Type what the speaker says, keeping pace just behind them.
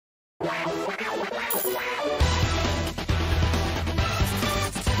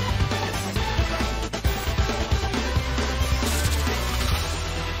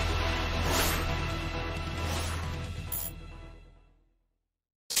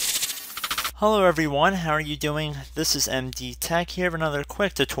Hello everyone, how are you doing? This is MD Tech here with another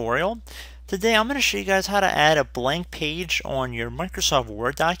quick tutorial. Today I'm going to show you guys how to add a blank page on your Microsoft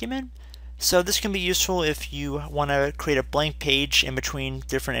Word document. So this can be useful if you want to create a blank page in between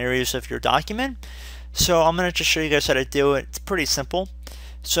different areas of your document. So I'm going to just show you guys how to do it. It's pretty simple.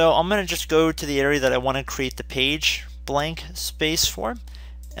 So I'm going to just go to the area that I want to create the page blank space for.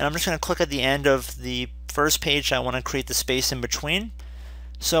 And I'm just going to click at the end of the first page I want to create the space in between.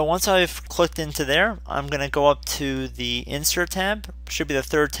 So once I've clicked into there, I'm going to go up to the Insert tab, should be the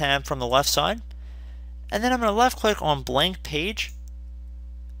third tab from the left side, and then I'm going to left click on Blank Page,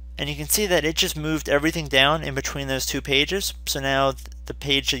 and you can see that it just moved everything down in between those two pages. So now the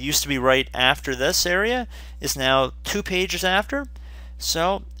page that used to be right after this area is now 2 pages after.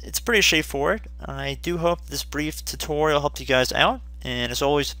 So it's pretty straightforward. I do hope this brief tutorial helped you guys out, and as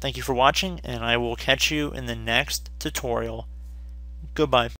always, thank you for watching, and I will catch you in the next tutorial. Goodbye.